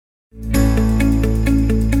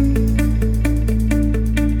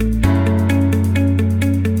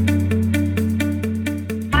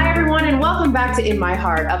In My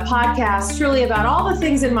Heart, a podcast truly about all the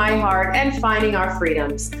things in my heart and finding our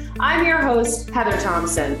freedoms. I'm your host, Heather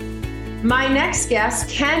Thompson. My next guest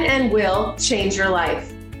can and will change your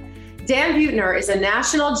life. Dan Buettner is a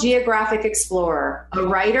National Geographic explorer, a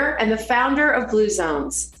writer, and the founder of Blue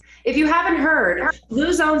Zones. If you haven't heard,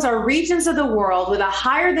 Blue Zones are regions of the world with a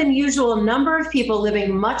higher than usual number of people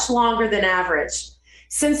living much longer than average.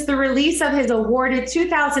 Since the release of his awarded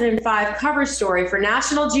 2005 cover story for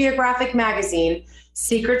National Geographic magazine,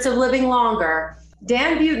 Secrets of Living Longer,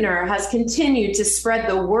 Dan Buettner has continued to spread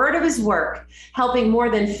the word of his work, helping more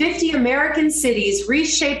than 50 American cities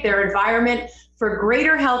reshape their environment for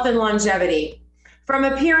greater health and longevity. From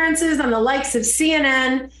appearances on the likes of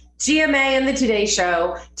CNN, GMA, and The Today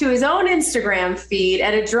Show, to his own Instagram feed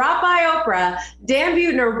and a drop by Oprah, Dan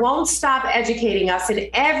Buettner won't stop educating us in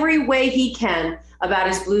every way he can about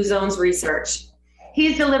his Blue Zones research.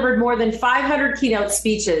 He's delivered more than 500 keynote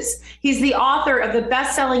speeches. He's the author of the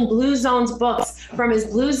best-selling Blue Zones books, from his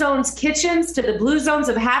Blue Zones Kitchens to the Blue Zones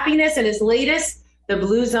of Happiness, and his latest, the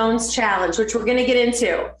Blue Zones Challenge, which we're going to get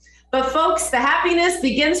into. But folks, the happiness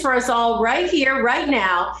begins for us all right here, right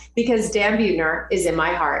now, because Dan Buettner is in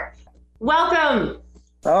my heart. Welcome.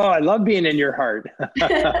 Oh, I love being in your heart. Well,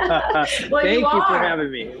 Thank you for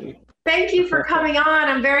having me. Thank you for coming on.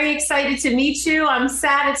 I'm very excited to meet you. I'm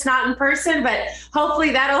sad it's not in person, but hopefully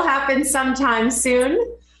that'll happen sometime soon.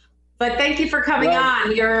 But thank you for coming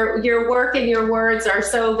on. Your work and your words are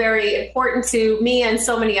so very important to me and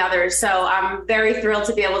so many others. So I'm very thrilled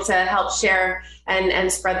to be able to help share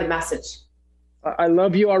and spread the message. I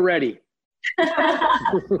love you already.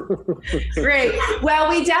 Great. Well,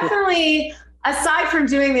 we definitely, aside from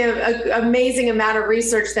doing the amazing amount of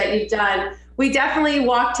research that you've done, we definitely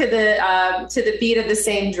walk to the beat of the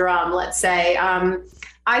same drum, let's say.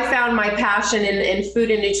 I found my passion in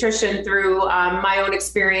food and nutrition through my own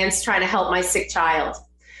experience trying to help my sick child.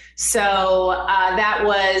 So that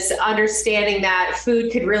was understanding that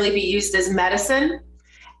food could really be used as medicine,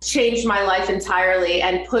 changed my life entirely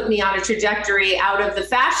and put me on a trajectory out of the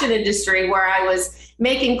fashion industry where I was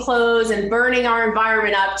making clothes and burning our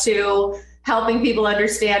environment up to helping people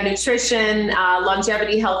understand nutrition,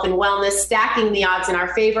 longevity, health, and wellness, stacking the odds in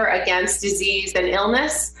our favor against disease and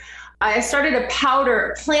illness. I started a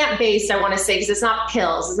powder, plant-based, I want to say, because it's not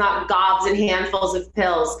pills. It's not gobs and handfuls of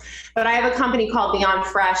pills. But I have a company called Beyond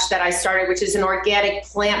Fresh that I started, which is an organic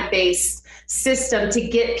plant-based system to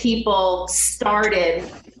get people started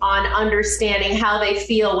on understanding how they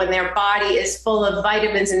feel when their body is full of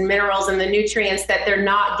vitamins and minerals and the nutrients that they're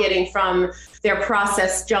not getting from their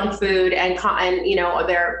processed junk food and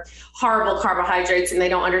their horrible carbohydrates, and they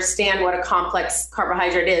don't understand what a complex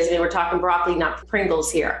carbohydrate is. I mean, we're talking broccoli, not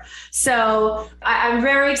Pringles here. So I'm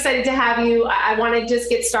very excited to have you. I want to just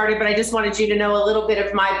get started, but I just wanted you to know a little bit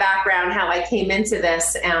of my background, how I came into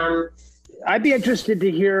this. I'd be interested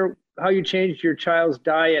to hear how you changed your child's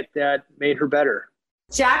diet that made her better.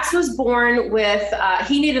 Jax was born with,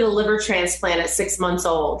 he needed a liver transplant at 6 months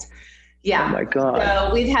old. Yeah. Oh my God.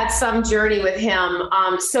 So we've had some journey with him.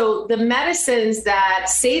 So the medicines that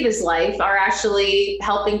save his life are actually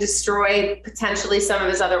helping destroy potentially some of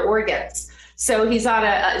his other organs. So he's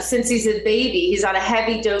on since he's a baby, he's on a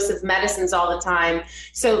heavy dose of medicines all the time.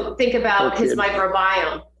 So think about his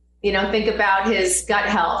microbiome, think about his gut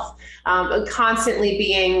health. Constantly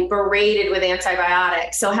being berated with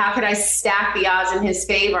antibiotics. So how could I stack the odds in his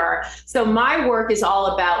favor? So my work is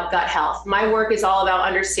all about gut health. My work is all about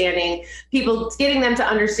understanding people, getting them to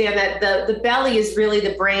understand that the belly is really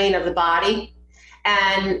the brain of the body.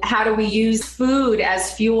 And how do we use food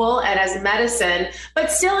as fuel and as medicine, but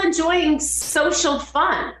still enjoying social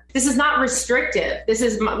fun? This is not restrictive. This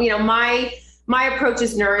is, my approach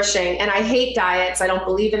is nourishing, and I hate diets. I don't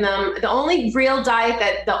believe in them. The only diet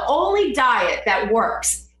that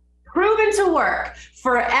works, proven to work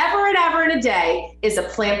forever and ever and a day, is a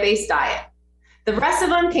plant-based diet. The rest of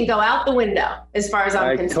them can go out the window as far as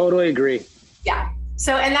I'm concerned. I totally agree. Yeah.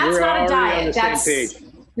 So, and that's not a diet. That's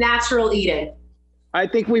natural eating. I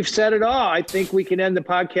think we've said it all. I think we can end the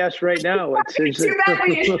podcast right now. Too bad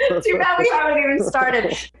we haven't even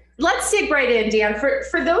started. Let's dig right in, Dan.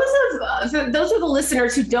 For those of the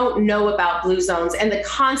listeners who don't know about Blue Zones and the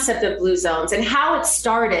concept of Blue Zones and how it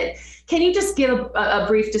started, can you just give a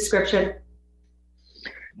brief description?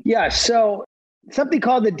 Yeah, so something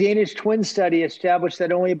called the Danish Twin Study established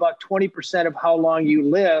that only about 20% of how long you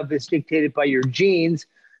live is dictated by your genes.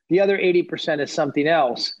 The other 80% is something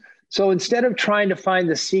else. So instead of trying to find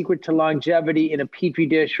the secret to longevity in a petri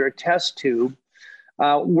dish or a test tube,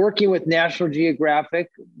 working with National Geographic,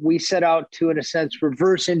 we set out to, in a sense,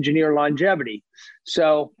 reverse engineer longevity.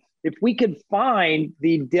 So if we could find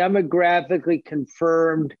the demographically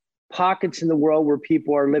confirmed pockets in the world where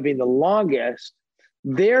people are living the longest,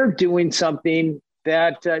 they're doing something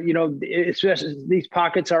that, especially these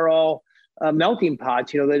pockets are all melting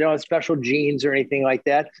pots. They don't have special genes or anything like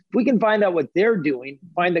that. If we can find out what they're doing,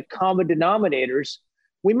 find the common denominators,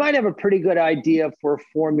 we might have a pretty good idea for a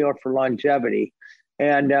formula for longevity.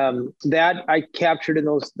 And that I captured in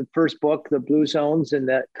the first book, The Blue Zones, and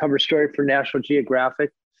that cover story for National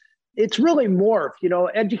Geographic. It's really morphed.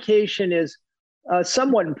 Education is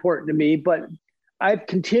somewhat important to me, but I've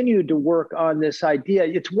continued to work on this idea.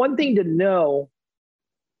 It's one thing to know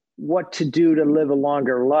what to do to live a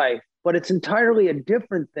longer life, but it's entirely a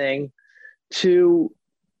different thing to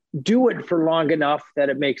do it for long enough that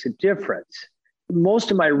it makes a difference.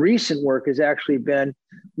 Most of my recent work has actually been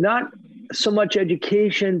not so much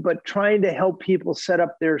education, but trying to help people set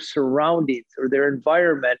up their surroundings or their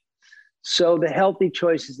environment so the healthy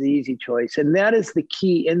choice is the easy choice. And that is the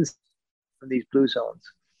key insight from these blue zones.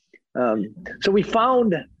 So we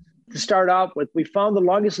found, to start off with, we found the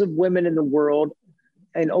longest lived women in the world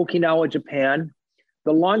in Okinawa, Japan.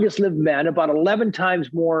 The longest lived men, about 11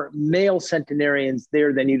 times more male centenarians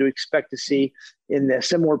there than you'd expect to see in the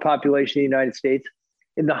similar population in the United States.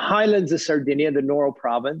 In the highlands of Sardinia, the Nuoro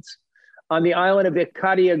province. On the island of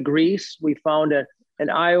Ikaria, Greece, we found an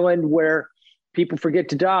island where people forget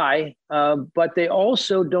to die, but they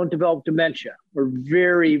also don't develop dementia, or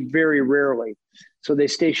very, very rarely. So they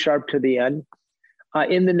stay sharp to the end.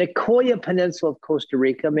 In the Nicoya Peninsula of Costa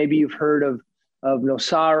Rica, maybe you've heard of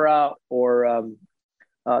Nosara or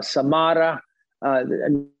Samara,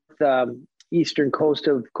 eastern coast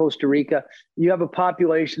of Costa Rica. You have a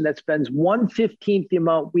population that spends 1/15 the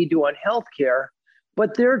amount we do on healthcare,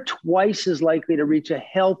 but they're twice as likely to reach a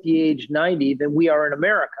healthy age 90 than we are in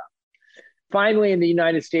America. Finally, in the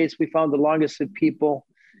United States, we found the longest lived people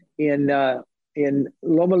in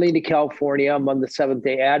Loma Linda, California, among the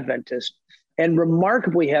Seventh-day Adventists. And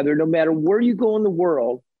remarkably, Heather, no matter where you go in the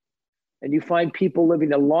world, and you find people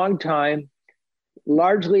living a long time,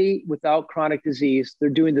 largely without chronic disease, they're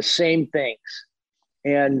doing the same things.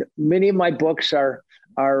 And many of my books are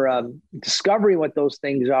discovering what those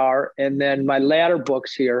things are. And then my latter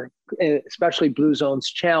books here, especially Blue Zones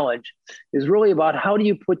Challenge, is really about how do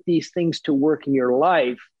you put these things to work in your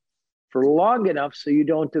life for long enough so you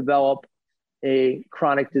don't develop a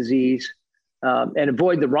chronic disease, and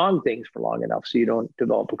avoid the wrong things for long enough so you don't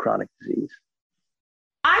develop a chronic disease.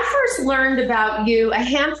 I first learned about you a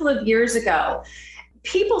handful of years ago.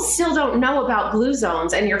 People still don't know about blue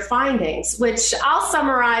zones and your findings, which I'll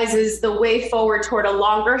summarize as the way forward toward a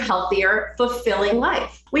longer, healthier, fulfilling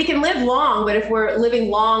life. We can live long, but if we're living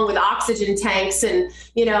long with oxygen tanks and,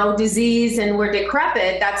 disease and we're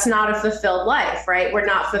decrepit, that's not a fulfilled life, right? We're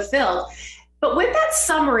not fulfilled. But with that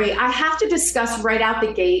summary, I have to discuss right out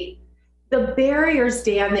the gate the barriers,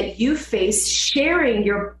 Dan, that you face sharing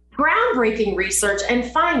your groundbreaking research and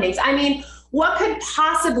findings. I mean, what could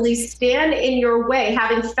possibly stand in your way,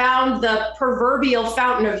 having found the proverbial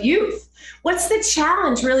fountain of youth? What's the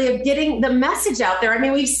challenge really of getting the message out there? I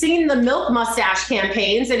mean, we've seen the milk mustache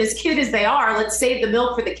campaigns, and as cute as they are, let's save the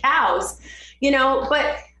milk for the cows,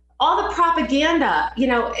 but all the propaganda,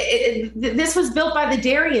 this was built by the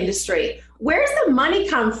dairy industry. Where's the money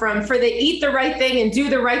come from for the eat the right thing and do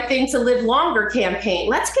the right thing to live longer campaign?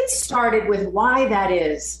 Let's get started with why that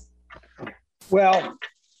is. Well,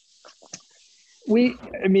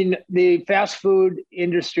 the fast food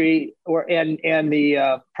industry and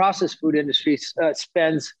the processed food industry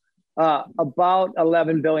spends about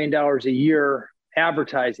 $11 billion a year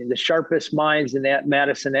advertising, the sharpest minds in that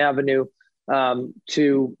Madison Avenue,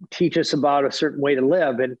 to teach us about a certain way to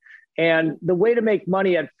live. And the way to make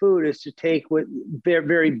money at food is to take very,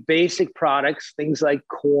 very basic products, things like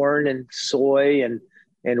corn and soy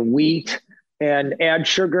and wheat, and add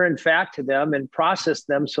sugar and fat to them and process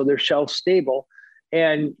them so they're shelf stable.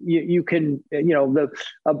 And you can,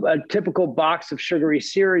 a typical box of sugary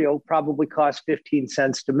cereal probably costs 15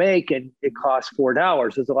 cents to make, and it costs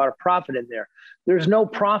 $4. There's a lot of profit in there. There's no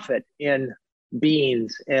profit in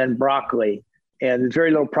beans and broccoli, and there's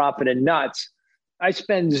very little profit in nuts. I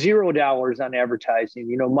spend $0 on advertising.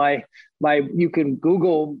 You can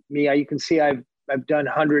Google me. You can see I've done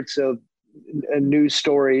hundreds of news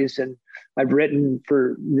stories, and I've written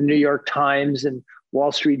for the New York Times and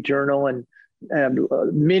Wall Street Journal and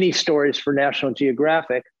many stories for National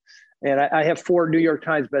Geographic. And I have 4 New York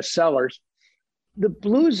Times bestsellers. The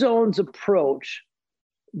Blue Zones approach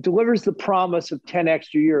delivers the promise of 10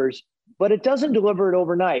 extra years, but it doesn't deliver it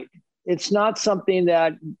overnight. It's not something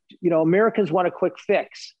that, Americans want a quick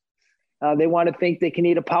fix. They want to think they can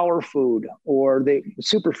eat a power food or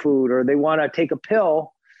superfood, or they want to take a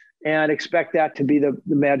pill and expect that to be the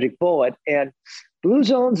magic bullet. And Blue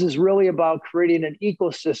Zones is really about creating an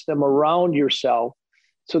ecosystem around yourself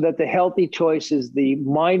so that the healthy choice is the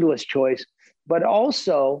mindless choice, but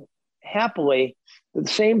also happily, the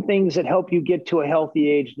same things that help you get to a healthy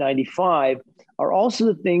age 95 are also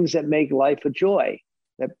the things that make life a joy,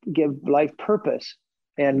 that give life purpose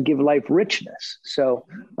and give life richness. So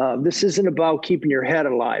this isn't about keeping your head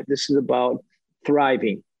alive. This is about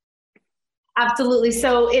thriving. Absolutely.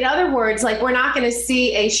 So in other words, like, we're not going to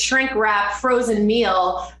see a shrink wrap frozen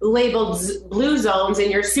meal labeled Blue Zones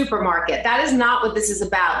in your supermarket. That is not what this is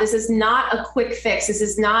about. This is not a quick fix. This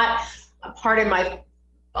is not a part of my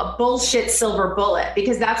bullshit silver bullet,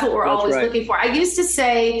 because that's what we're always looking for. I used to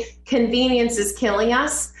say convenience is killing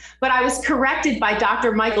us, but I was corrected by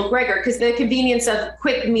Dr. Michael Greger, because the convenience of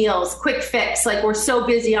quick meals, quick fix, like, we're so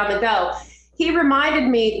busy on the go. He reminded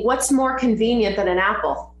me, what's more convenient than an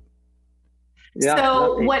apple? Yeah,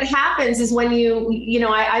 so what happens is when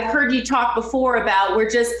I've heard you talk before about, we're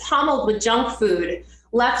just pummeled with junk food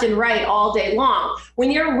left and right all day long.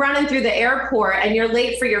 When you're running through the airport and you're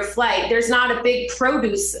late for your flight, there's not a big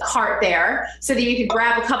produce cart there so that you can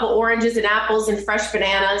grab a couple oranges and apples and fresh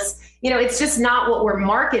bananas. It's just not what we're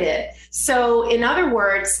marketed. So in other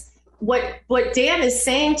words, what Dan is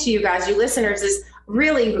saying to you guys, you listeners, is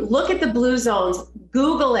really look at the Blue Zones,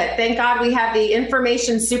 Google it. Thank God we have the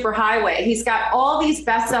information superhighway. He's got all these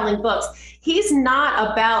best-selling books. He's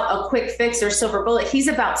not about a quick fix or silver bullet. He's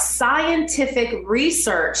about scientific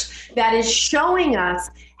research that is showing us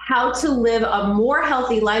how to live a more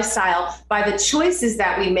healthy lifestyle by the choices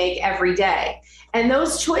that we make every day. And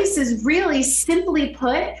those choices, really simply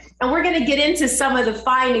put, and we're going to get into some of the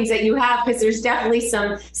findings that you have, because there's definitely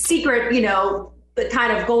some secret, the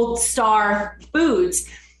kind of gold star foods.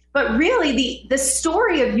 But really, the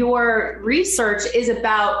story of your research is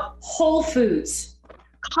about whole foods,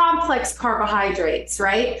 complex carbohydrates,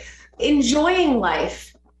 right? Enjoying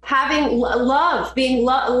life, having love,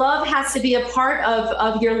 love has to be a part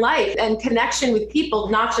of your life, and connection with people,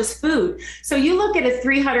 not just food. So you look at a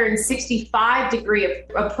 365-degree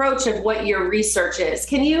approach of what your research is.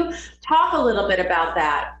 Can you talk a little bit about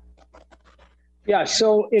that? Yeah.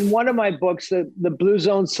 So in one of my books, the Blue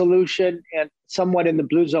Zone Solution, and somewhat in the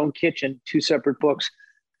Blue Zone Kitchen, two separate books.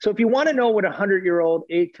 So if you want to know what a 100-year-old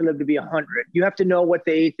ate to live to be 100, you have to know what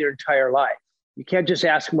they ate their entire life. You can't just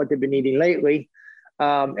ask them what they've been eating lately.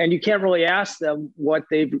 And you can't really ask them what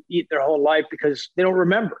they've eaten their whole life, because they don't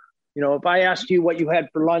remember. If I asked you what you had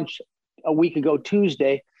for lunch a week ago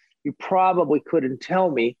Tuesday, you probably couldn't tell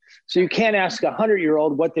me. So you can't ask a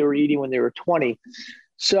 100-year-old what they were eating when they were 20.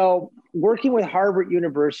 So working with Harvard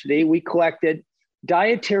University, we collected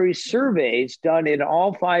dietary surveys done in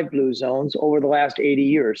all 5 Blue Zones over the last 80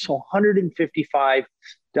 years. So 155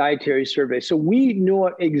 dietary surveys. So we knew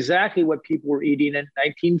exactly what people were eating in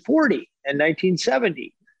 1940 and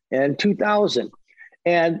 1970 and 2000.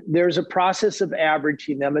 And there's a process of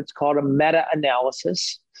averaging them. It's called a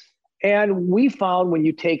meta-analysis. And we found when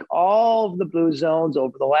you take all of the Blue Zones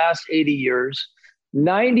over the last 80 years,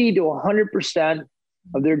 90 to 100%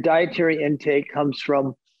 of their dietary intake comes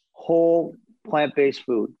from whole plant-based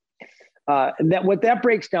food. And that what that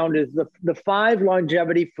breaks down to is the 5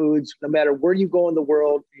 longevity foods. No matter where you go in the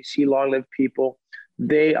world, you see long-lived people,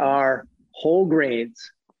 they are whole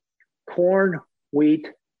grains, corn, wheat,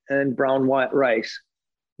 and brown rice.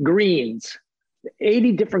 Greens,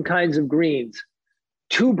 80 different kinds of greens.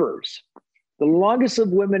 Tubers, the longest of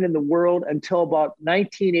women in the world until about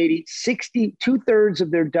 1980, 2/3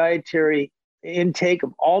 of their dietary intake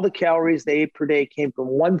of all the calories they ate per day came from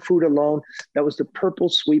one food alone. That was the purple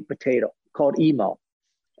sweet potato called emo.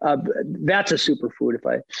 That's a superfood,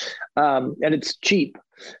 and it's cheap.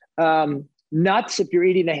 Nuts, if you're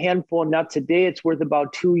eating a handful of nuts a day, it's worth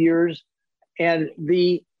about 2 years. And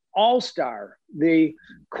the all-star, the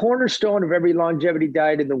cornerstone of every longevity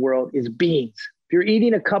diet in the world is beans. If you're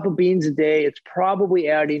eating a cup of beans a day, it's probably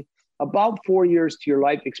adding about 4 years to your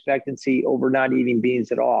life expectancy over not eating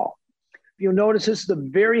beans at all. You'll notice this is a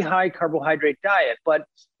very high carbohydrate diet, but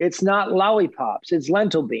it's not lollipops. It's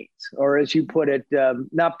lentil beans, or as you put it,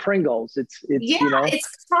 not Pringles. It's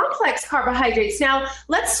complex carbohydrates. Now,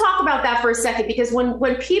 let's talk about that for a second, because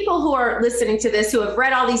when people who are listening to this, who have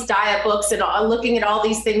read all these diet books and are looking at all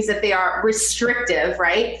these things that they are restrictive,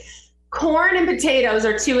 right? Corn and potatoes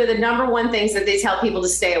are 2 of the number 1 things that they tell people to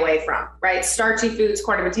stay away from, right? Starchy foods,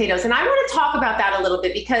 corn and potatoes. And I want to talk about that a little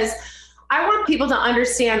bit, because I want people to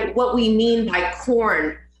understand what we mean by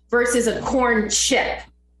corn versus a corn chip,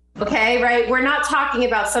 Okay, right? We're not talking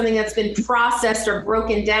about something that's been processed or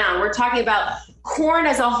broken down. We're talking about corn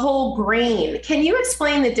as a whole grain. Can you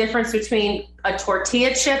explain the difference between a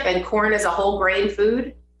tortilla chip and corn as a whole grain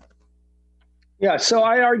food? Yeah, so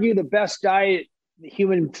I argue the best diet the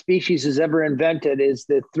human species has ever invented is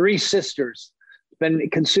the Three Sisters. It's been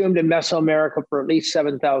consumed in Mesoamerica for at least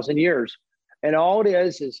 7,000 years. And all it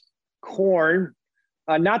is corn,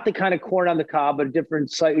 not the kind of corn on the cob, but a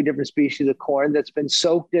different, slightly different species of corn that's been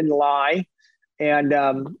soaked in lye, and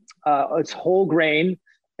it's whole grain.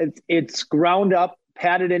 It's ground up,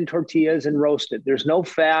 patted in tortillas, and roasted. There's no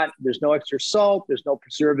fat, there's no extra salt, there's no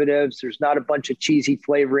preservatives, there's not a bunch of cheesy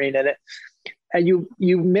flavoring in it. And you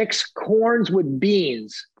mix corns with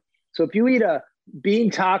beans. So if you eat a bean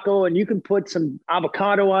taco, and you can put some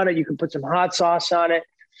avocado on it, you can put some hot sauce on it.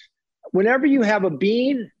 Whenever you have a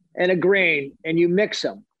bean and a grain and you mix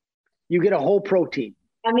them, you get a whole protein.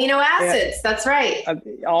 Amino acids, that's right.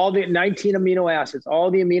 All the 19 amino acids,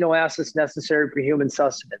 all the amino acids necessary for human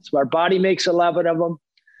sustenance. Our body makes 11 of them.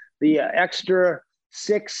 The extra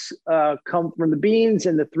 6 come from the beans,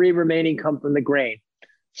 and the 3 remaining come from the grain.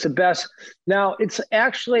 It's the best. Now, it's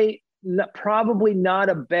actually probably not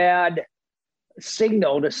a bad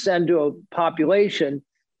signal to send to a population,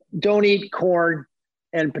 don't eat corn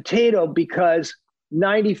and potato, because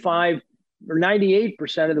 95 or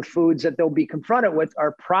 98% of the foods that they'll be confronted with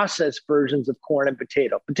are processed versions of corn and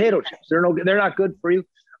potato chips. They're not good for you.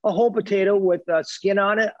 A whole potato with skin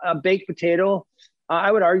on it, a baked potato,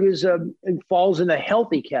 I would argue it falls in the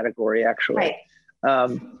healthy category, actually. Right.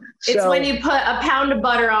 It's when you put a pound of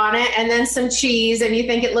butter on it and then some cheese, and you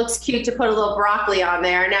think it looks cute to put a little broccoli on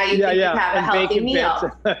there. Now you think you have a healthy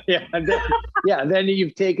meal. Then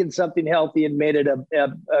you've taken something healthy and made it a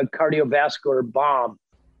cardiovascular bomb.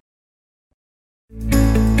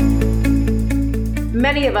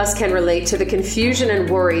 Many of us can relate to the confusion and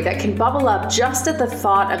worry that can bubble up just at the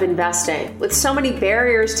thought of investing. With so many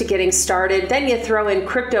barriers to getting started, then you throw in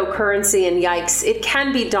cryptocurrency and yikes, it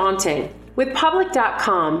can be daunting. With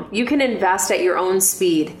Public.com, you can invest at your own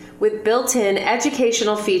speed with built-in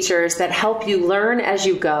educational features that help you learn as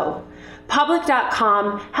you go.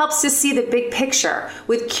 Public.com helps to see the big picture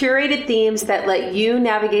with curated themes that let you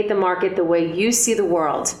navigate the market the way you see the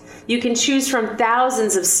world. You can choose from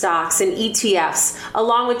thousands of stocks and ETFs,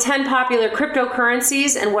 along with 10 popular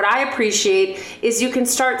cryptocurrencies, and what I appreciate is you can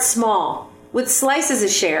start small with slices of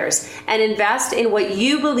shares and invest in what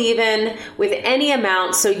you believe in with any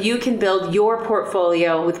amount so you can build your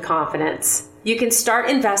portfolio with confidence. You can start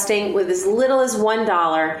investing with as little as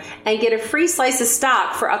 $1 and get a free slice of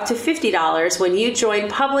stock for up to $50 when you join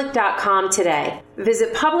Public.com today.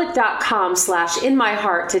 Visit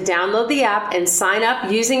Public.com/InMyHeart to download the app and sign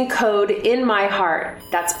up using code InMyHeart.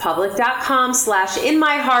 That's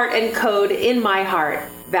Public.com/InMyHeart and code InMyHeart.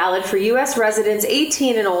 Valid for U.S. residents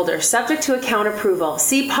 18 and older, subject to account approval.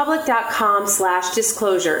 See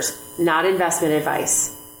Public.com/disclosures. Not investment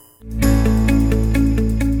advice.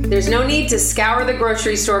 There's no need to scour the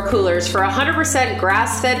grocery store coolers for 100%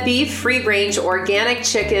 grass-fed beef, free-range organic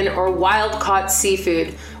chicken, or wild-caught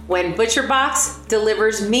seafood when ButcherBox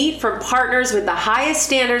delivers meat from partners with the highest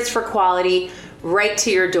standards for quality right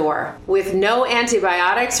to your door. With no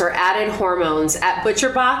antibiotics or added hormones, at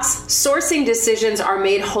ButcherBox, sourcing decisions are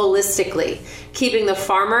made holistically, keeping the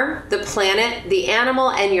farmer, the planet, the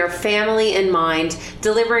animal, and your family in mind,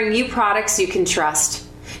 delivering you products you can trust.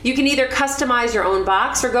 You can either customize your own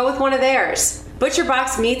box or go with one of theirs.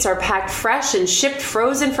 ButcherBox meats are packed fresh and shipped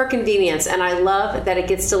frozen for convenience, and I love that it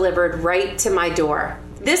gets delivered right to my door.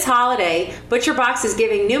 This holiday, ButcherBox is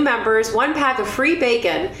giving new members 1 pack of free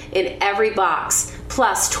bacon in every box,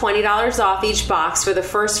 plus $20 off each box for the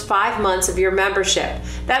first 5 months of your membership.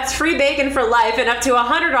 That's free bacon for life and up to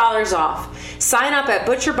 $100 off. Sign up at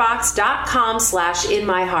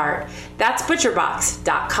butcherbox.com/InMyHeart. That's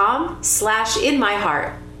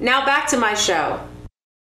butcherbox.com/InMyHeart. Now back to my show.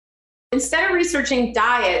 Instead of researching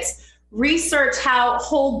diets, research how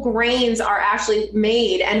whole grains are actually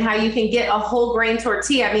made and how you can get a whole grain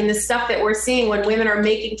tortilla. I mean, the stuff that we're seeing when women are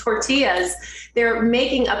making tortillas, they're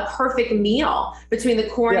making a perfect meal between the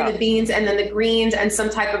corn and the beans and then the greens and some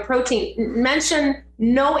type of protein. Mention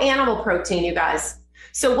no animal protein, you guys.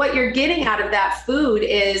 So what you're getting out of that food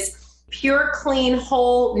is pure, clean,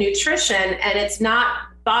 whole nutrition, and it's not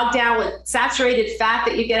bogged down with saturated fat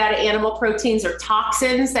that you get out of animal proteins or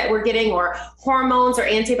toxins that we're getting or hormones or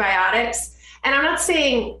antibiotics. And I'm not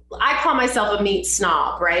saying, I call myself a meat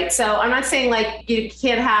snob, right? So I'm not saying like you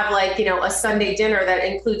can't have like, a Sunday dinner that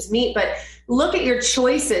includes meat, but look at your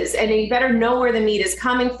choices, and you better know where the meat is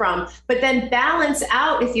coming from, but then balance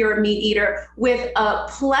out, if you're a meat eater, with a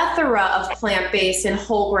plethora of plant-based and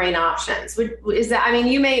whole grain options. Is that, I mean,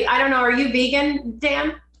 you may, I don't know, are you vegan,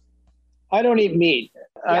 Dan? I don't eat meat.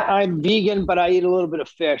 Yeah. I'm vegan, but I eat a little bit of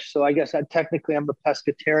fish. So I guess technically I'm a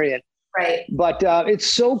pescatarian. Right. But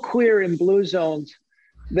it's so clear in Blue Zones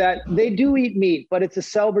that they do eat meat, but it's a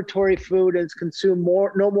celebratory food and it's consumed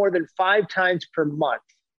no more than 5 times per month.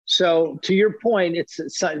 So to your point, it's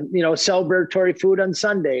celebratory food on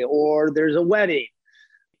Sunday, or there's a wedding.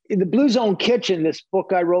 In the Blue Zone Kitchen, this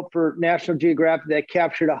book I wrote for National Geographic that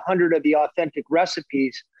captured 100 of the authentic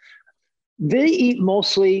recipes, they eat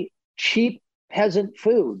mostly cheap peasant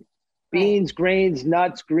food, beans, grains,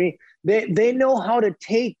 nuts, green. They know how to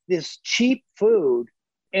take this cheap food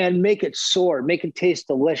and make it soar, make it taste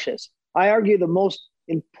delicious. I argue the most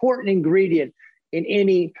important ingredient in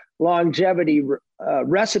any longevity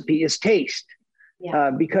recipe is taste.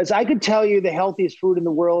 Yeah. Because I could tell you the healthiest food in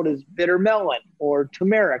the world is bitter melon or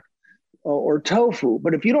turmeric or tofu.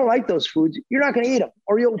 But if you don't like those foods, you're not going to eat them,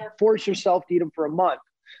 or you'll force yourself to eat them for a month.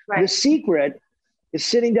 Right. The secret is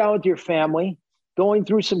sitting down with your family, going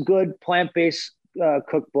through some good plant-based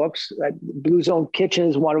cookbooks. Blue Zone Kitchen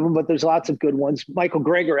is one of them, but there's lots of good ones. Michael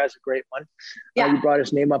Greger has a great one. Yeah. You brought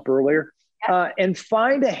his name up earlier. Yeah. And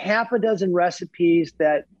find a half a dozen recipes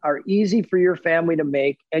that are easy for your family to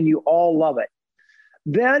make and you all love it.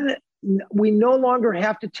 Then we no longer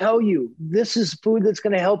have to tell you this is food that's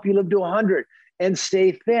going to help you live to 100 and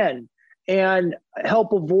stay thin and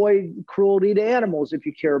help avoid cruelty to animals if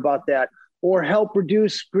you care about that, or help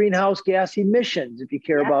reduce greenhouse gas emissions if you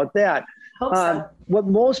care about that. What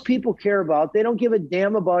most people care about, they don't give a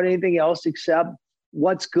damn about anything else except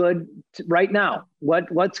what's good right now,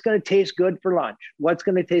 what's going to taste good for lunch, what's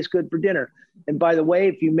going to taste good for dinner. And by the way,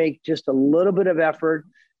 if you make just a little bit of effort,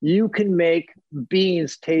 you can make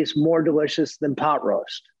beans taste more delicious than pot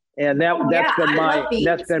roast. And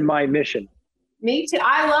that's been my mission. Me too.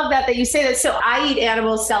 I love that you say that. So I eat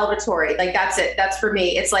animals celebratory. Like that's it. That's for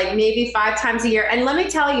me. It's like maybe 5 times a year. And let me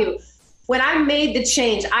tell you, when I made the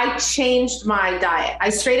change, I changed my diet. I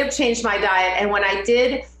straight up changed my diet. And when I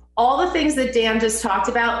did all the things that Dan just talked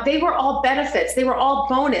about, they were all benefits. They were all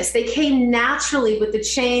bonus. They came naturally with the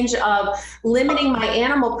change of limiting my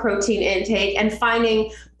animal protein intake and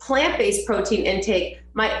finding plant-based protein intake.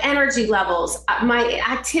 My energy levels, my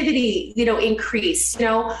activity, increased,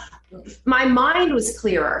 my mind was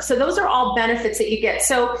clearer. So those are all benefits that you get.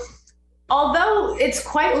 So although it's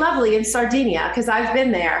quite lovely in Sardinia, because I've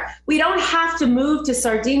been there, we don't have to move to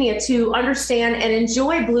Sardinia to understand and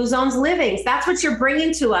enjoy Blue Zone's livings. That's what you're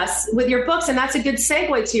bringing to us with your books. And that's a good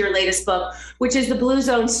segue to your latest book, which is the Blue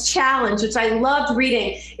Zones Challenge, which I loved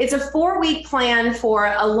reading. It's a 4-week plan for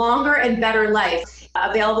a longer and better life,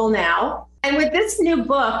 available now. And with this new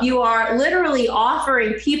book, you are literally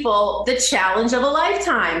offering people the challenge of a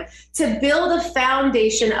lifetime to build a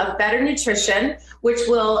foundation of better nutrition, which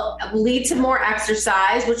will lead to more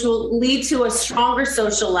exercise, which will lead to a stronger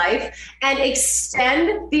social life and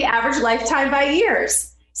extend the average lifetime by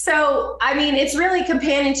years. So, I mean, it's really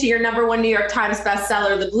companion to your #1 New York Times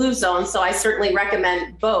bestseller, The Blue Zone. So I certainly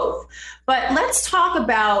recommend both. But let's talk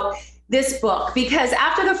about this book, because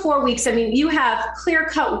after the 4 weeks, I mean, you have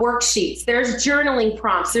clear-cut worksheets. There's journaling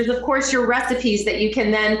prompts. There's, of course, your recipes that you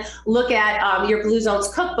can then look at your Blue Zones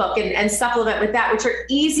cookbook and supplement with that, which are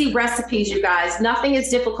easy recipes, you guys. Nothing is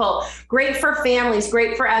difficult. Great for families.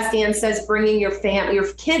 Great for, as Dan says, bringing your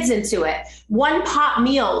kids into it. One-pot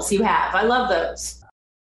meals you have. I love those.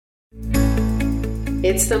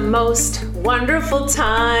 It's the most wonderful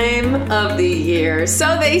time of the year,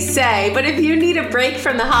 so they say. But if you need a break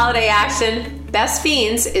from the holiday action, Best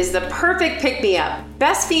Fiends is the perfect pick-me-up.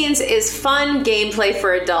 Best Fiends is fun gameplay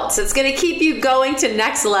for adults. It's going to keep you going to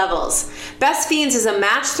next levels. Best Fiends is a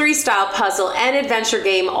match 3 style puzzle and adventure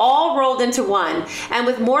game all rolled into one. And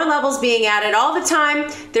with more levels being added all the time,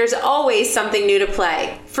 there's always something new to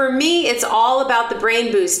play. For me, it's all about the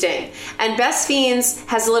brain boosting. And Best Fiends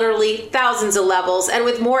has literally thousands of levels. And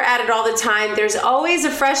with more added all the time, there's always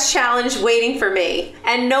a fresh challenge waiting for me.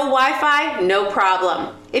 And no Wi-Fi, no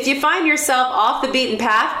problem. If you find yourself off the beaten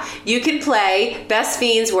path, you can play Best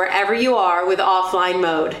Fiends wherever you are with offline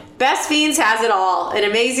mode. Best Fiends has it all. An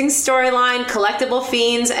amazing storyline, collectible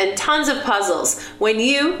fiends, and tons of puzzles when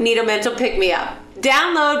you need a mental pick-me-up.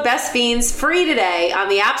 Download Best Fiends free today on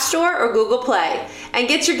the App Store or Google Play and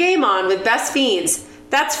get your game on with Best Fiends.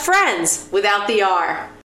 That's friends without the R.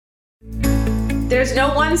 There's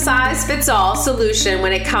no one-size-fits-all solution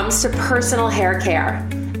when it comes to personal hair care.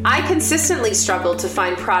 I consistently struggled to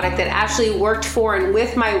find product that actually worked for and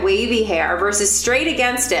with my wavy hair versus straight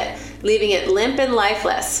against it. leaving it limp and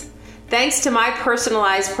lifeless. Thanks to my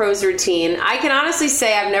personalized Prose routine, I can honestly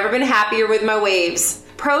say I've never been happier with my waves.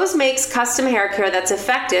 Prose makes custom hair care that's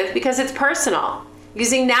effective because it's personal.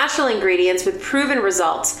 Using natural ingredients with proven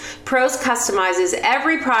results, Prose customizes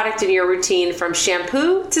every product in your routine from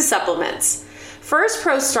shampoo to supplements. First,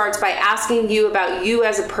 Prose starts by asking you about you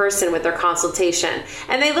as a person with their consultation,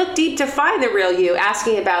 and they look deep to find the real you,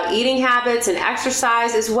 asking about eating habits and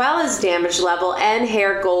exercise, as well as damage level and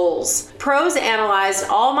hair goals. Prose analyzed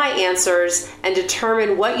all my answers and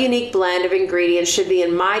determined what unique blend of ingredients should be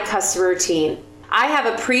in my custom routine. I have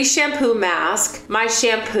a pre-shampoo mask, my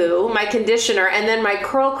shampoo, my conditioner, and then my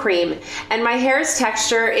curl cream. And my hair's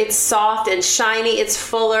texture, it's soft and shiny, it's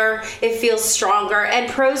fuller, it feels stronger,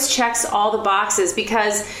 and Prose checks all the boxes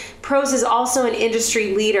because Prose is also an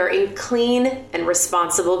industry leader in clean and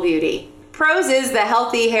responsible beauty. Prose is the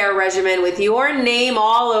healthy hair regimen with your name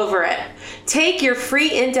all over it. Take your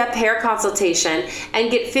free in-depth hair consultation and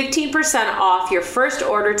get 15% off your first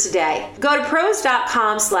order today. Go to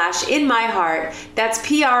prose.com/inmyheart. That's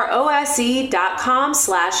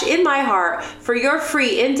prose.com/inmyheart for your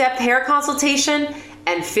free in-depth hair consultation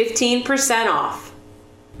and 15% off.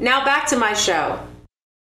 Now back to my show.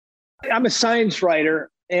 I'm a science writer.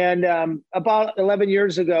 And about 11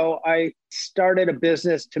 years ago, I started a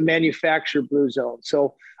business to manufacture Blue Zone.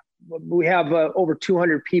 So we have over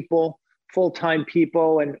 200 people, full-time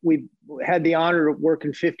people, and we've had the honor to work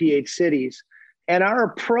in 58 cities. And our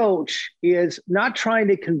approach is not trying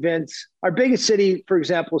to convince, our biggest city, for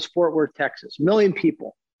example, is Fort Worth, Texas, 1 million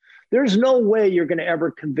people. There's no way you're going to ever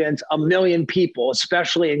convince 1 million people,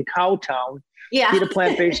 especially in Cowtown, eat a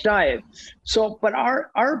plant-based diet. So, but our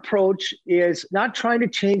approach is not trying to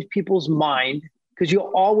change people's mind, because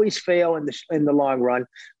you'll always fail in the long run.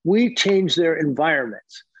 We change their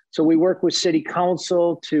environments. So we work with city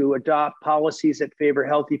council to adopt policies that favor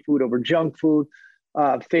healthy food over junk food,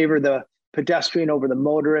 favor the pedestrian over the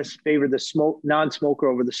motorist, favor the non-smoker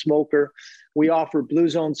over the smoker. We offer Blue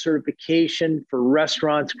Zone certification for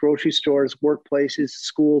restaurants, grocery stores, workplaces,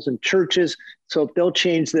 schools, and churches. So if they'll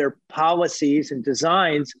change their policies and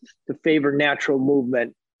designs to favor natural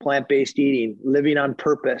movement, plant-based eating, living on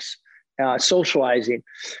purpose, socializing.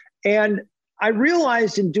 And I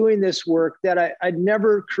realized in doing this work that I'd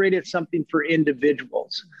never created something for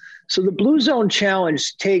individuals. So the Blue Zone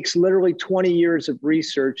Challenge takes literally 20 years of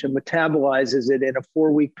research and metabolizes it in a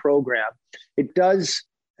 4-week program. It does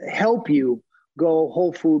help you go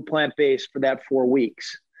whole food, plant-based for that 4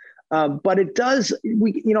 weeks. But it does,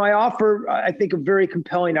 I offer, I think, a very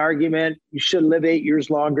compelling argument. You should live 8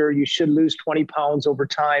 years longer. You should lose 20 pounds over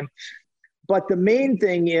time. But the main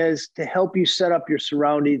thing is to help you set up your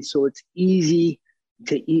surroundings so it's easy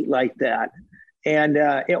to eat like that. And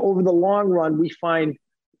over the long run, we find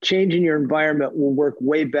changing your environment will work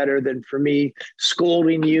way better than for me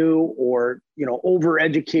scolding you or,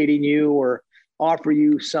 over-educating you or offer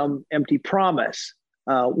you some empty promise.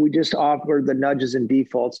 We just offer the nudges and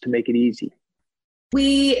defaults to make it easy.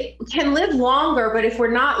 We can live longer, but if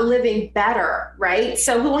we're not living better, right?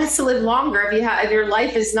 So who wants to live longer if your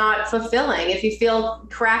life is not fulfilling, if you feel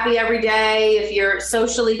crappy every day, if you're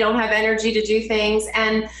socially don't have energy to do things?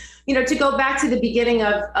 And, to go back to the beginning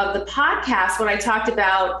of the podcast, when I talked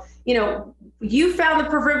about, you found the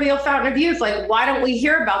proverbial fountain of youth. Like, why don't we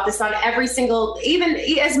hear about this on every single, even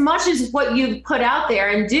as much as what you put out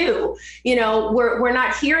there and do, we're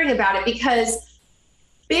not hearing about it because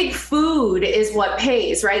big food is what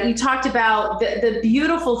pays, right? You talked about the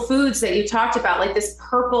beautiful foods that you talked about, like this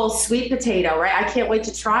purple sweet potato, right? I can't wait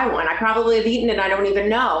to try one. I probably have eaten it. I don't even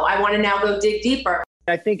know. I want to now go dig deeper.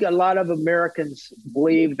 I think a lot of Americans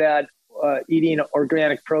believe that eating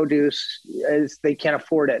organic produce is they can't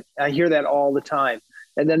afford it. I hear that all the time.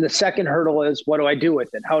 And then the second hurdle is, what do I do with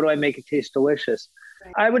it? How do I make it taste delicious?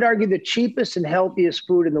 Right. I would argue the cheapest and healthiest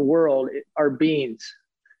food in the world are beans.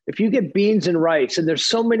 If you get beans and rice, and there's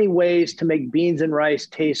so many ways to make beans and rice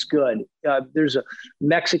taste good. There's a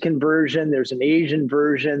Mexican version, there's an Asian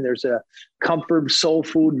version, there's a comfort soul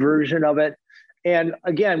food version of it. And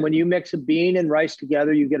again, when you mix a bean and rice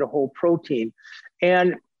together, you get a whole protein.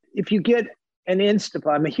 And if you get an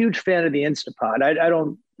Instapot, I'm a huge fan of the Instapot. I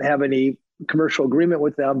don't have any commercial agreement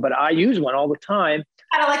with them, but I use one all the time.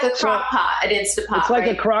 Kind of like a crock pot, an Instapot. It's like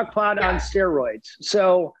a crock pot on steroids.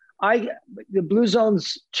 So the Blue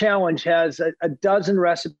Zones Challenge has a dozen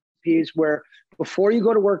recipes where before you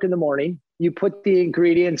go to work in the morning, you put the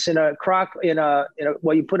ingredients in you put them in a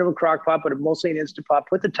crock pot, but mostly an Instapot,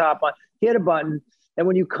 put the top on, hit a button. And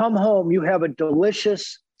when you come home, you have a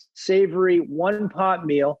delicious, savory one-pot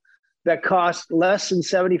meal that costs less than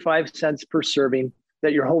 75 cents per serving.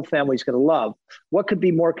 that your whole family's going to love. What could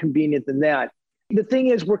be more convenient than that? The thing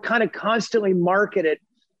is, we're kind of constantly marketed,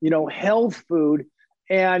 health food,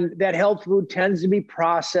 and that health food tends to be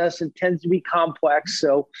processed and tends to be complex.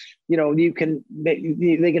 So, they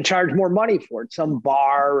can charge more money for it. Some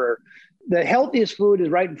bar or the healthiest food is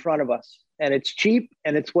right in front of us, and it's cheap,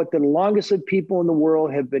 and it's what the longest lived people in the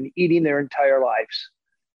world have been eating their entire lives.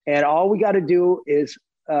 And all we got to do is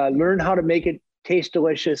learn how to make it taste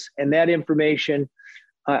delicious. And that information,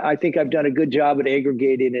 I think I've done a good job at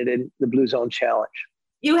aggregating it in the Blue Zone Challenge.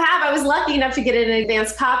 You have. I was lucky enough to get an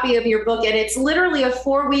advanced copy of your book, and it's literally a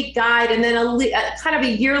 4-week guide and then a kind of a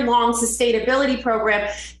year-long sustainability program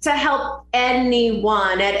to help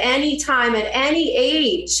anyone at any time, at any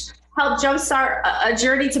age, help jumpstart a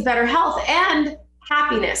journey to better health and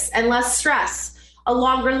happiness and less stress, a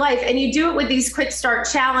longer life. And you do it with these quick start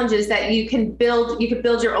challenges that you can build. You can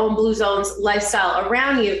build your own Blue Zones lifestyle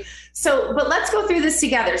around you. So, but let's go through this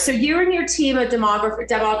together. So you and your team of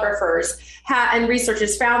demographers and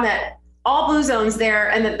researchers found that all Blue Zones there,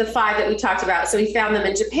 and the 5 that we talked about. So we found them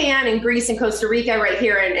in Japan and Greece and Costa Rica, right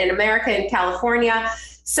here in America and California.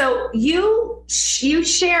 So you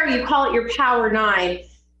call it your Power 9,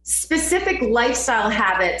 specific lifestyle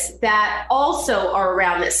habits that also are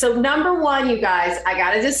around this. So number 1, you guys, I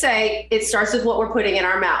got to just say, it starts with what we're putting in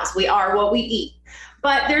our mouths. We are what we eat.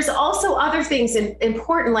 But there's also other things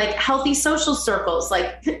important, like healthy social circles,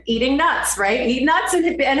 like eating nuts, right? Eat nuts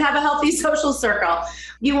and have a healthy social circle.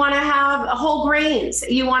 You want to have whole grains.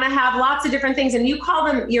 You want to have lots of different things. And you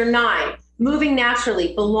call them your 9, moving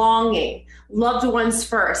naturally, belonging, loved ones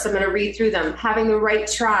first. I'm going to read through them. Having the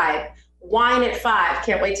right tribe, wine at 5.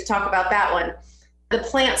 Can't wait to talk about that one. The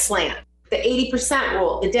plant slant, the 80%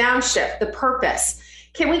 rule, the downshift, the purpose.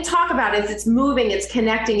 Can we talk about it? It's moving, it's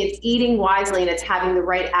connecting, it's eating wisely, and it's having the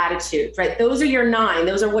right attitude, right? Those are your 9.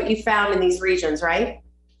 Those are what you found in these regions, right?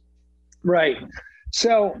 Right.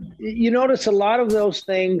 So you notice a lot of those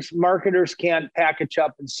things marketers can't package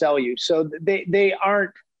up and sell you. So they're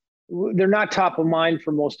not top of mind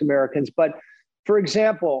for most Americans. But for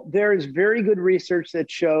example, there is very good research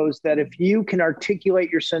that shows that if you can articulate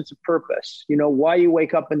your sense of purpose, why you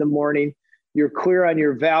wake up in the morning, you're clear on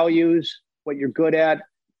your values, what you're good at,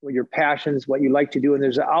 what your passions, what you like to do. And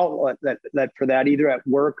there's an outlet that for that, either at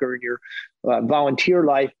work or in your volunteer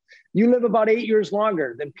life, you live about 8 years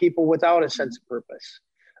longer than people without a sense of purpose.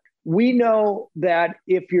 We know that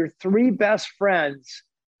if your 3 best friends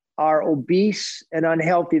are obese and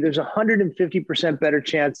unhealthy, there's a 150% better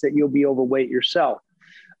chance that you'll be overweight yourself.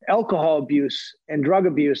 Alcohol abuse and drug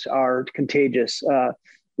abuse are contagious.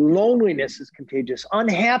 Loneliness is contagious.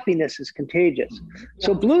 Unhappiness is contagious.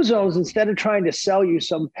 So Blue Zones, instead of trying to sell you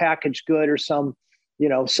some packaged good or some,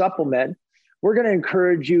 supplement, we're going to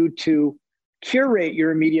encourage you to curate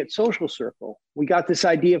your immediate social circle. We got this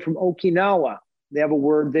idea from Okinawa. They have a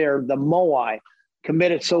word there, the moai,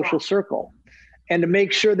 committed social circle. And to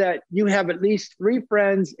make sure that you have at least 3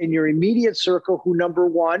 friends in your immediate circle who, number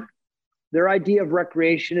 1, their idea of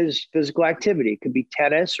recreation is physical activity. It could be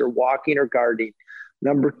tennis or walking or gardening.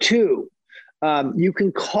 Number 2, you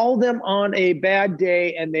can call them on a bad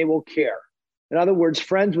day and they will care. In other words,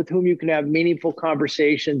 friends with whom you can have meaningful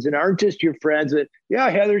conversations and aren't just your friends that, yeah,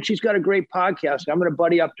 Heather, she's got a great podcast. I'm going to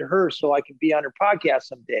buddy up to her so I can be on her podcast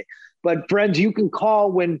someday. But friends you can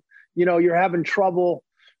call when, you're having trouble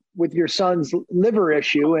with your son's liver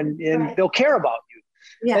issue and right. They'll care about you.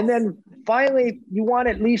 Yes. And then finally, you want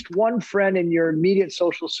at least 1 friend in your immediate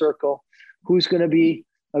social circle who's going to be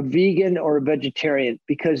a vegan or a vegetarian,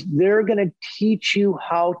 because they're going to teach you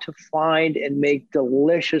how to find and make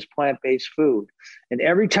delicious plant-based food. And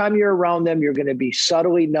every time you're around them, you're going to be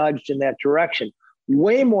subtly nudged in that direction.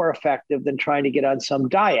 Way more effective than trying to get on some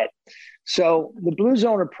diet. So the Blue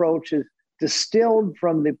Zone approach is distilled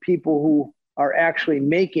from the people who are actually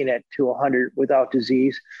making it to 100 without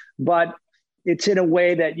disease, but it's in a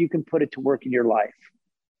way that you can put it to work in your life.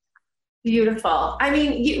 Beautiful. I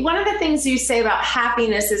mean, one of the things you say about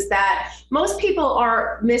happiness is that most people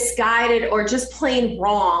are misguided or just plain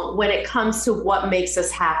wrong when it comes to what makes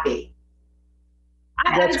us happy.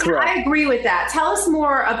 That's correct. I agree with that. Tell us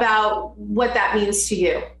more about what that means to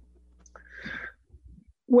you.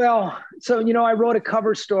 Well, so, I wrote a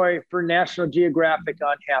cover story for National Geographic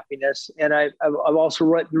on happiness, and I've also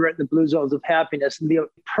written the Blue Zones of Happiness. And the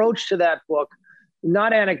approach to that book,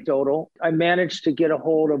 not anecdotal, I managed to get a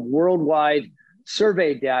hold of worldwide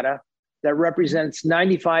survey data that represents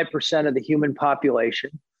 95% of the human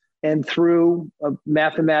population. And through a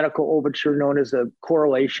mathematical overture known as a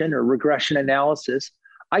correlation or regression analysis,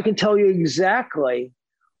 I can tell you exactly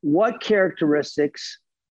what characteristics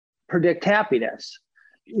predict happiness.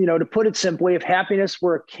 to put it simply, if happiness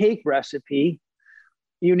were a cake recipe,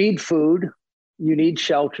 you need food, you need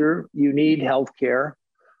shelter, you need healthcare.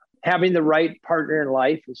 Having the right partner in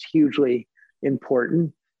life is hugely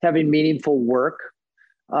important. Having meaningful work,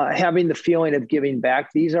 having the feeling of giving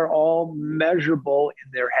back. These are all measurable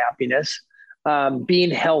in their happiness.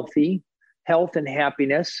 Being healthy, health and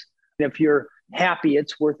happiness. And if you're happy,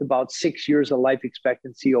 it's worth about 6 years of life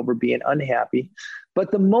expectancy over being unhappy.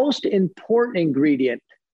 But the most important ingredient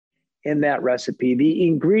in that recipe, the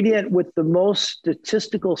ingredient with the most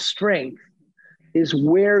statistical strength, is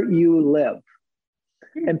where you live.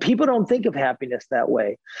 And people don't think of happiness that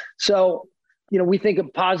way. So, we think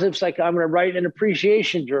of positives like I'm going to write an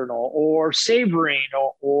appreciation journal or savoring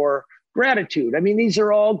or gratitude. I mean, these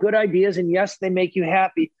are all good ideas. And yes, they make you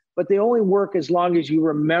happy, but they only work as long as you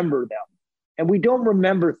remember them. And we don't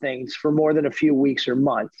remember things for more than a few weeks or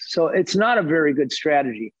months. So it's not a very good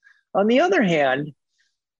strategy. On the other hand,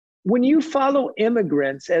 when you follow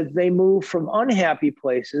immigrants as they move from unhappy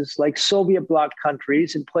places like Soviet bloc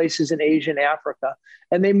countries and places in Asia and Africa,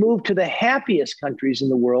 and they move to the happiest countries in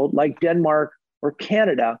the world like Denmark or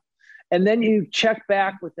Canada, and then you check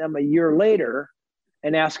back with them a year later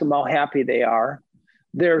and ask them how happy they are,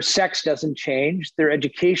 their sex doesn't change, their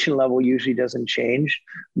education level usually doesn't change,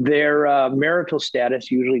 their marital status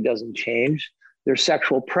usually doesn't change, their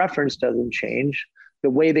sexual preference doesn't change, the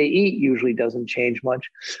way they eat usually doesn't change much.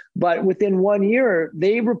 But within 1 year,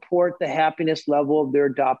 they report the happiness level of their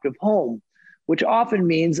adoptive home, which often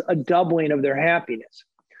means a doubling of their happiness.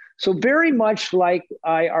 So very much like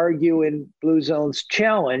I argue in Blue Zone's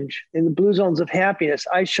challenge, in the Blue Zones of Happiness,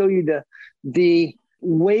 I show you the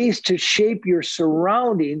ways to shape your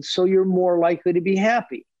surroundings so you're more likely to be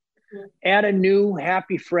happy. Add a new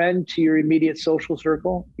happy friend to your immediate social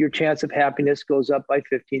circle, your chance of happiness goes up by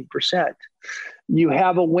 15%. You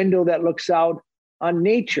have a window that looks out on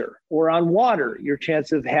nature or on water, your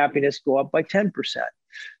chance of happiness go up by 10%.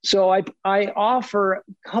 So I offer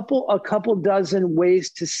a couple dozen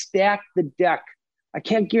ways to stack the deck. I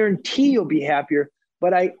can't guarantee you'll be happier,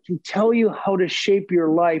 but I can tell you how to shape your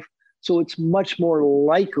life so it's much more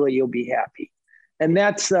likely you'll be happy. And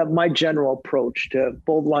that's my general approach to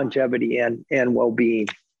both longevity and well-being.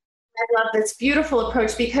 I love this beautiful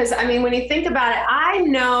approach because, I mean, when you think about it, I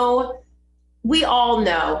know, we all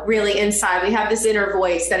know really inside, we have this inner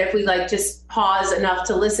voice that if we just pause enough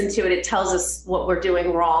to listen to it, it tells us what we're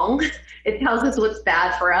doing wrong. It tells us what's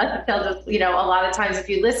bad for us. It tells us, a lot of times if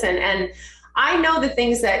you listen. And I know the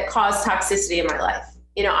things that cause toxicity in my life.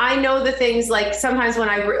 I know the things like sometimes when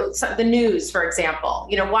the news, for example,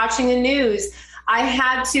 watching the news, I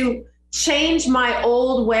had to change my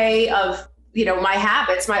old way of,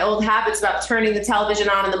 my old habits about turning the television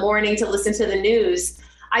on in the morning to listen to the news.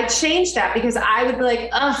 I changed that because I would be like,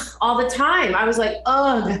 ugh, all the time. I was like,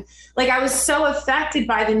 ugh. I was so affected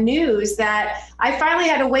by the news that I finally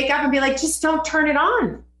had to wake up and be like, just don't turn it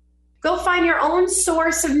on. Go find your own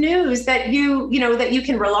source of news that that you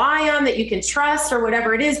can rely on, that you can trust or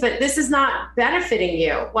whatever it is. But this is not benefiting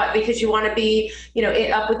you. Because you want to be,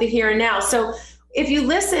 up with the here and now. So if you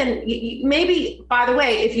listen, maybe, by the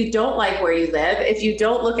way, if you don't like where you live, if you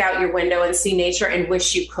don't look out your window and see nature and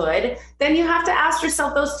wish you could, then you have to ask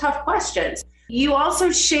yourself those tough questions. You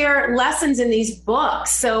also share lessons in these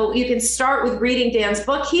books. So you can start with reading Dan's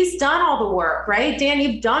book. He's done all the work, right? Dan,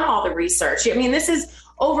 you've done all the research. I mean, this is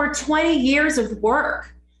over 20 years of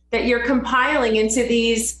work that you're compiling into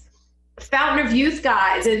these Fountain of Youth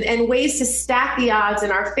guides and ways to stack the odds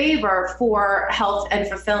in our favor for health and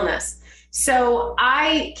fulfillment. So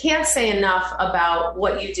I can't say enough about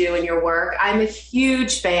what you do in your work. I'm a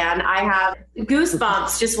huge fan. I have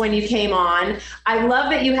goosebumps just when you came on. I love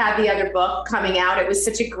that you had the other book coming out. It was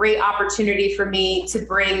such a great opportunity for me to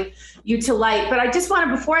bring you to light. But I just want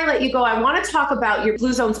to, before I let you go, I want to talk about your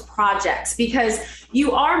Blue Zones projects because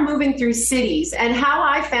you are moving through cities. And how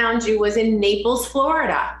I found you was in Naples,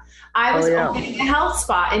 Florida. I was opening a health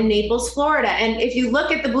spa in Naples, Florida. And if you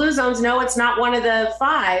look at the Blue Zones, no, it's not one of the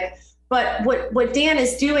 5. But what Dan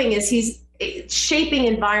is doing is he's shaping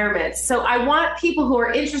environments. So I want people who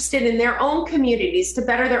are interested in their own communities to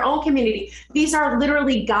better their own community. These are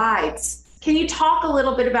literally guides. Can you talk a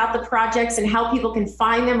little bit about the projects and how people can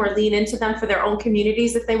find them or lean into them for their own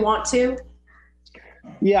communities if they want to?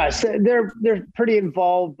 Yes, they're pretty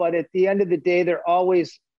involved, but at the end of the day, they're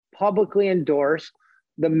always publicly endorsed.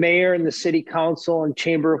 The mayor and the city council and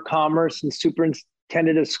chamber of commerce and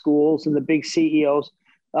superintendent of schools and the big CEOs,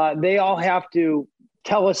 they all have to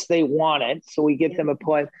tell us they want it. So we get them a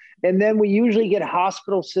plan. And then we usually get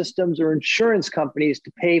hospital systems or insurance companies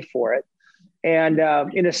to pay for it. And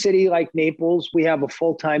in a city like Naples, we have a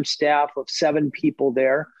full-time staff of 7 people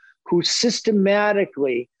there who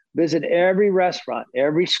systematically visit every restaurant,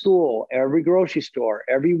 every school, every grocery store,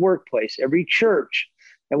 every workplace, every church.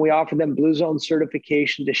 And we offer them Blue Zone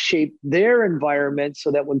certification to shape their environment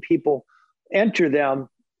so that when people enter them,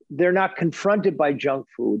 they're not confronted by junk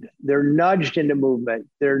food. They're nudged into movement.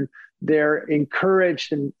 They're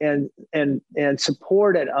encouraged and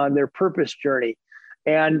supported on their purpose journey.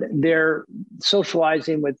 And they're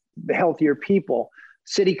socializing with healthier people.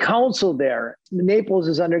 City council there, Naples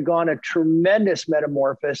has undergone a tremendous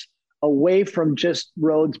metamorphosis away from just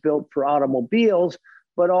roads built for automobiles,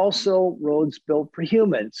 but also roads built for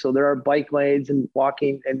humans. So there are bike lanes and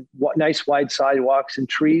walking and nice wide sidewalks and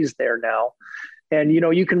trees there now. And,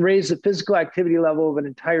 you can raise the physical activity level of an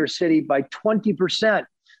entire city by 20%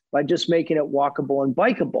 by just making it walkable and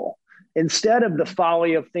bikeable. Instead of the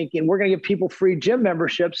folly of thinking we're going to give people free gym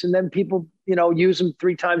memberships and then people, use them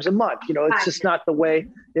 3 times a month. It's just not the way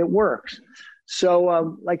it works.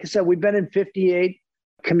 So, like I said, we've been in 58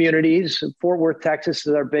 communities. Fort Worth, Texas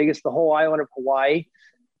is our biggest, the whole island of Hawaii.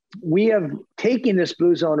 We have taken this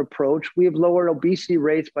Blue Zone approach. We have lowered obesity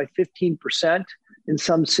rates by 15% in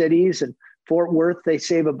some cities. And Fort Worth, they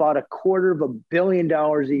save about $250 million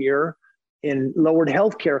a year in lowered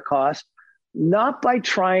healthcare costs, not by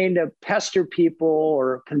trying to pester people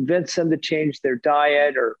or convince them to change their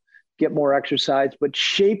diet or get more exercise, but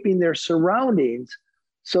shaping their surroundings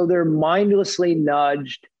so they're mindlessly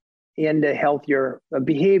nudged into healthier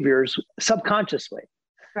behaviors subconsciously.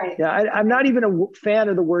 Right. Yeah, I'm not even a fan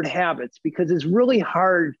of the word habits because it's really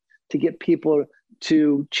hard to get people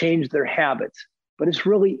to change their habits, but it's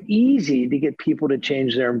really easy to get people to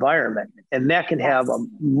change their environment, and that can have a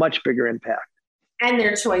much bigger impact. And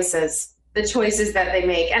their choices. The choices that they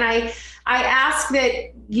make. And I ask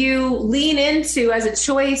that you lean into as a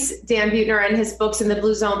choice Dan Buettner and his books in the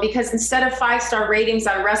Blue Zone, because instead of 5-star ratings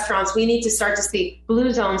on restaurants, we need to start to see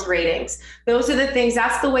Blue Zone's ratings. Those are the things,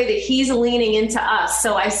 that's the way that he's leaning into us.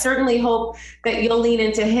 So I certainly hope that you'll lean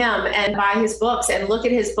into him and buy his books and look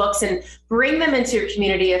at his books and bring them into your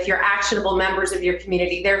community if you're actionable members of your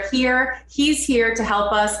community. They're here. He's here to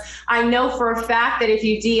help us. I know for a fact that if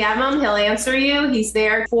you DM him, he'll answer you. He's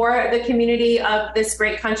there for the community of this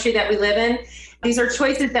great country that we live in. These are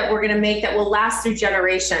choices that we're going to make that will last through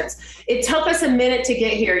generations. It took us a minute to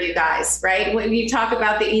get here, you guys, right? When you talk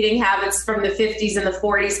about the eating habits from the 50s and the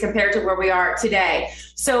 40s compared to where we are today.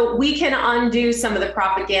 So we can undo some of the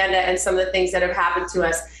propaganda and some of the things that have happened to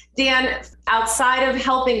us. Dan, outside of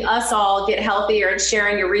helping us all get healthier and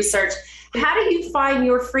sharing your research, how do you find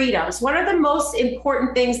your freedoms? What are the most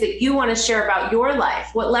important things that you want to share about your life?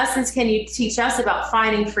 What lessons can you teach us about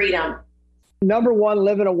finding freedom? Number one,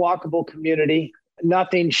 live in a walkable community.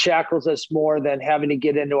 Nothing shackles us more than having to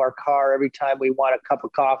get into our car every time we want a cup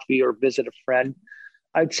of coffee or visit a friend.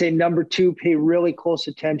 I'd say number two, pay really close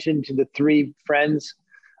attention to the 3 friends.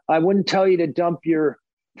 I wouldn't tell you to dump your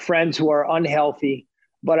friends who are unhealthy,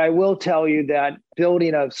 but I will tell you that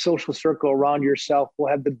building a social circle around yourself will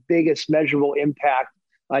have the biggest measurable impact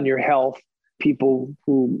on your health. People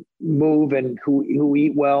who move and who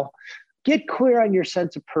eat well. Get clear on your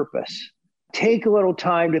sense of purpose. Take a little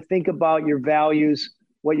time to think about your values,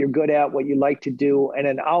 what you're good at, what you like to do, and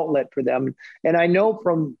an outlet for them. And I know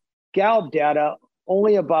from Gallup data,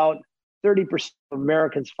 only about 30% of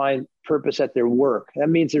Americans find purpose at their work. That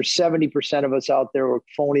means there's 70% of us out there who are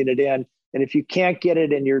phoning it in. And if you can't get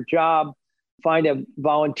it in your job, find a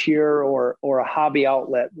volunteer or a hobby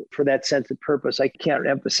outlet for that sense of purpose. I can't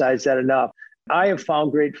emphasize that enough. I have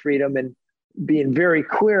found great freedom in being very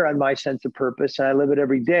clear on my sense of purpose, and I live it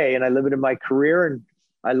every day, and I live it in my career, and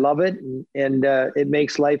I love it. And it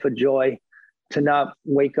makes life a joy to not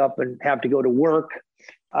wake up and have to go to work.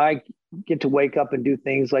 I get to wake up and do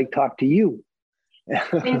things like talk to you.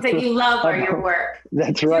 Things that you love are your work.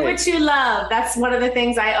 That's right. Do what you love. That's one of the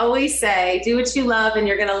things I always say. Do what you love, and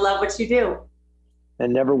you're going to love what you do.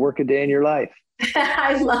 And never work a day in your life.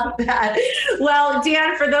 I love that. Well,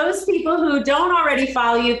 Dan, for those people who don't already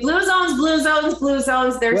follow you, Blue Zones, Blue Zones, Blue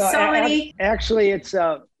Zones. There's so many. Actually, it's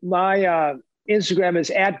my Instagram is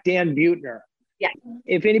 @Dan Buettner. Yeah.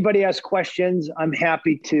 If anybody has questions, I'm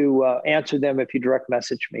happy to answer them if you direct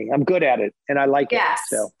message me. I'm good at it, and I like it.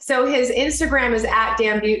 So his Instagram is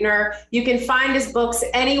 @Dan Buettner. You can find his books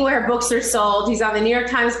anywhere books are sold. He's on the New York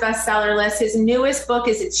Times bestseller list. His newest book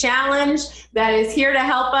is a challenge that is here to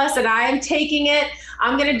help us, and I am taking it.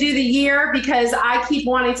 I'm going to do the year because I keep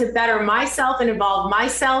wanting to better myself and evolve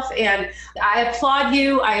myself. And I applaud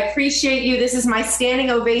you. I appreciate you. This is my standing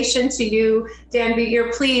ovation to you, Dan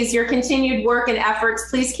Buettner. Please, your continued work American efforts.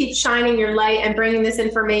 Please keep shining your light and bringing this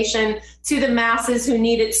information to the masses who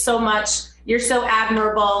need it so much. You're so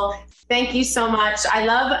admirable. Thank you so much. I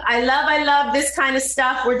love this kind of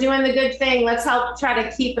stuff. We're doing the good thing. Let's help try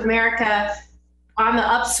to keep America on the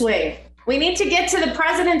upswing. We need to get to the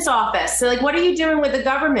president's office. So, like, what are you doing with the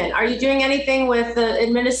government? Are you doing anything with the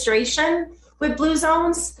administration with Blue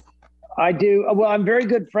Zones? I do. Well, I'm very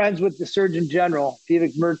good friends with the Surgeon General,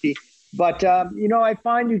 Vivek Murthy. But, I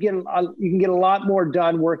find you can get a lot more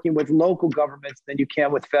done working with local governments than you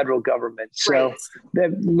can with federal government. So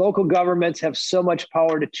the local governments have so much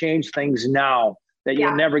power to change things now that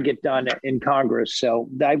you'll never get done in Congress. So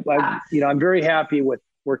I'm very happy with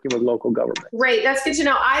working with local government. Great. That's good to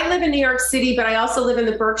know. I live in New York City, but I also live in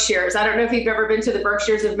the Berkshires. I don't know if you've ever been to the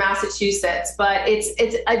Berkshires of Massachusetts, but it's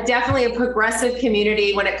definitely a progressive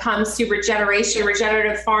community when it comes to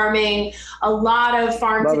regenerative farming, a lot of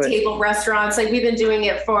farm-to-table restaurants. Like, we've been doing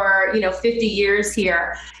it for, 50 years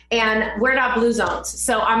here. And we're not Blue Zones.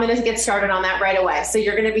 So I'm going to get started on that right away. So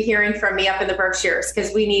you're going to be hearing from me up in the Berkshires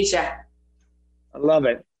because we need you. I love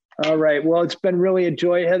it. All right. Well, it's been really a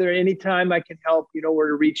joy, Heather. Anytime I can help, you know where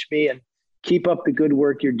to reach me, and keep up the good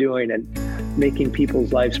work you're doing and making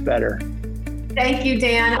people's lives better. Thank you,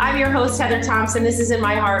 Dan. I'm your host, Heather Thompson. This is In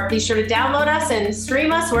My Heart. Be sure to download us and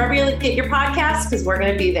stream us wherever you get your podcasts, because we're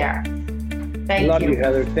going to be there. Thank you. Love you,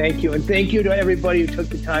 Heather. Thank you. And thank you to everybody who took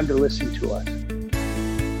the time to listen to us.